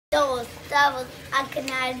Doubles, doubles, I can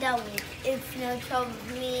add doubles. It's no trouble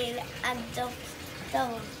for me to add doubles.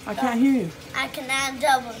 Doubles. I can't hear you. I can add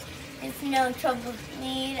doubles. It's no trouble for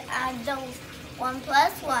me to add doubles. 1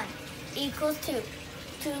 plus 1 equals 2.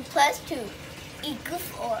 2 plus 2 equals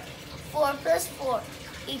 4. 4 plus 4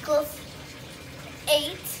 equals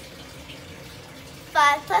 8.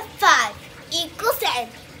 5 plus 5 equals 10.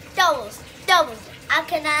 Doubles, doubles, I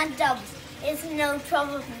can add doubles. It's no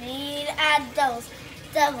trouble for me to add doubles.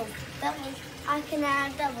 Doubles, doubles, I can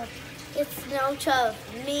add doubles. It's no trouble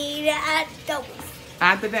for me to add doubles.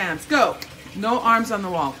 Add the dance. Go. No arms on the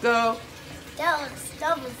wall. Go. Doubles,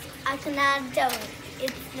 doubles, I can add doubles.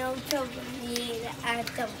 It's no trouble for me to add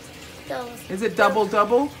doubles. Doubles. Is it double,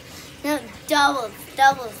 double? No, doubles,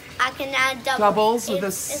 doubles, I can add doubles. Doubles with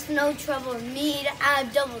It's no trouble for me to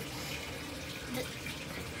add doubles.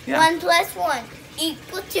 Yeah. 1 plus 1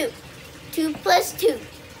 equals 2. 2 plus 2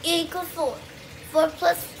 equals 4. 4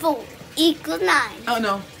 plus 4 equals 9. Oh,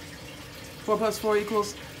 no. 4 plus 4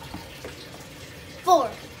 equals?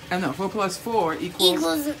 4. Oh, no. 4 plus 4 equals?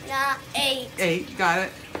 Equals 8. 8. Got it.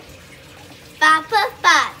 5 plus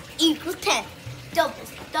 5 equals 10.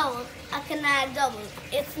 Doubles, doubles, I can add doubles.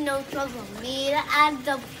 It's no trouble for me to add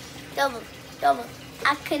doubles. Doubles, doubles,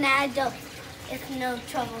 I can add doubles. It's no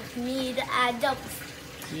trouble for me to add doubles.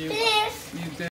 You Finish.